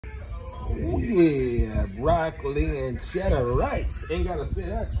Oh yeah, broccoli and cheddar rice. Ain't gotta say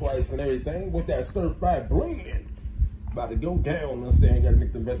that twice and everything with that stir-fried blend. About to go down. Understand? Gotta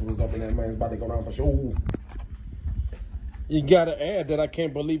mix the vegetables up in that, man. It's about to go down for sure. You gotta add that I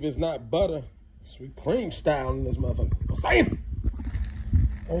can't believe it's not butter. Sweet cream style in this motherfucker. I'm saying.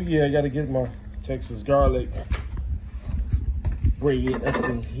 Oh yeah, I gotta get my Texas garlic bread up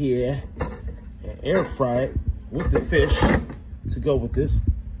in here and air fry it with the fish to go with this.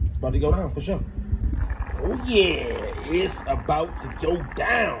 It's about to go down for sure. Oh yeah, it's about to go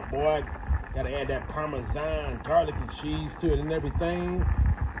down, boy. Gotta add that Parmesan, garlic and cheese to it and everything.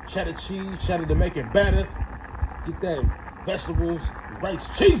 Cheddar cheese, cheddar to make it better. Get that vegetables, rice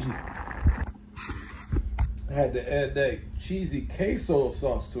cheesy. I had to add that cheesy queso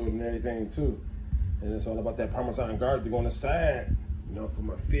sauce to it and everything too. And it's all about that Parmesan garlic to go on the side, you know, for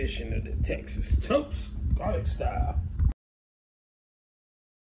my fish and the Texas toast, garlic style.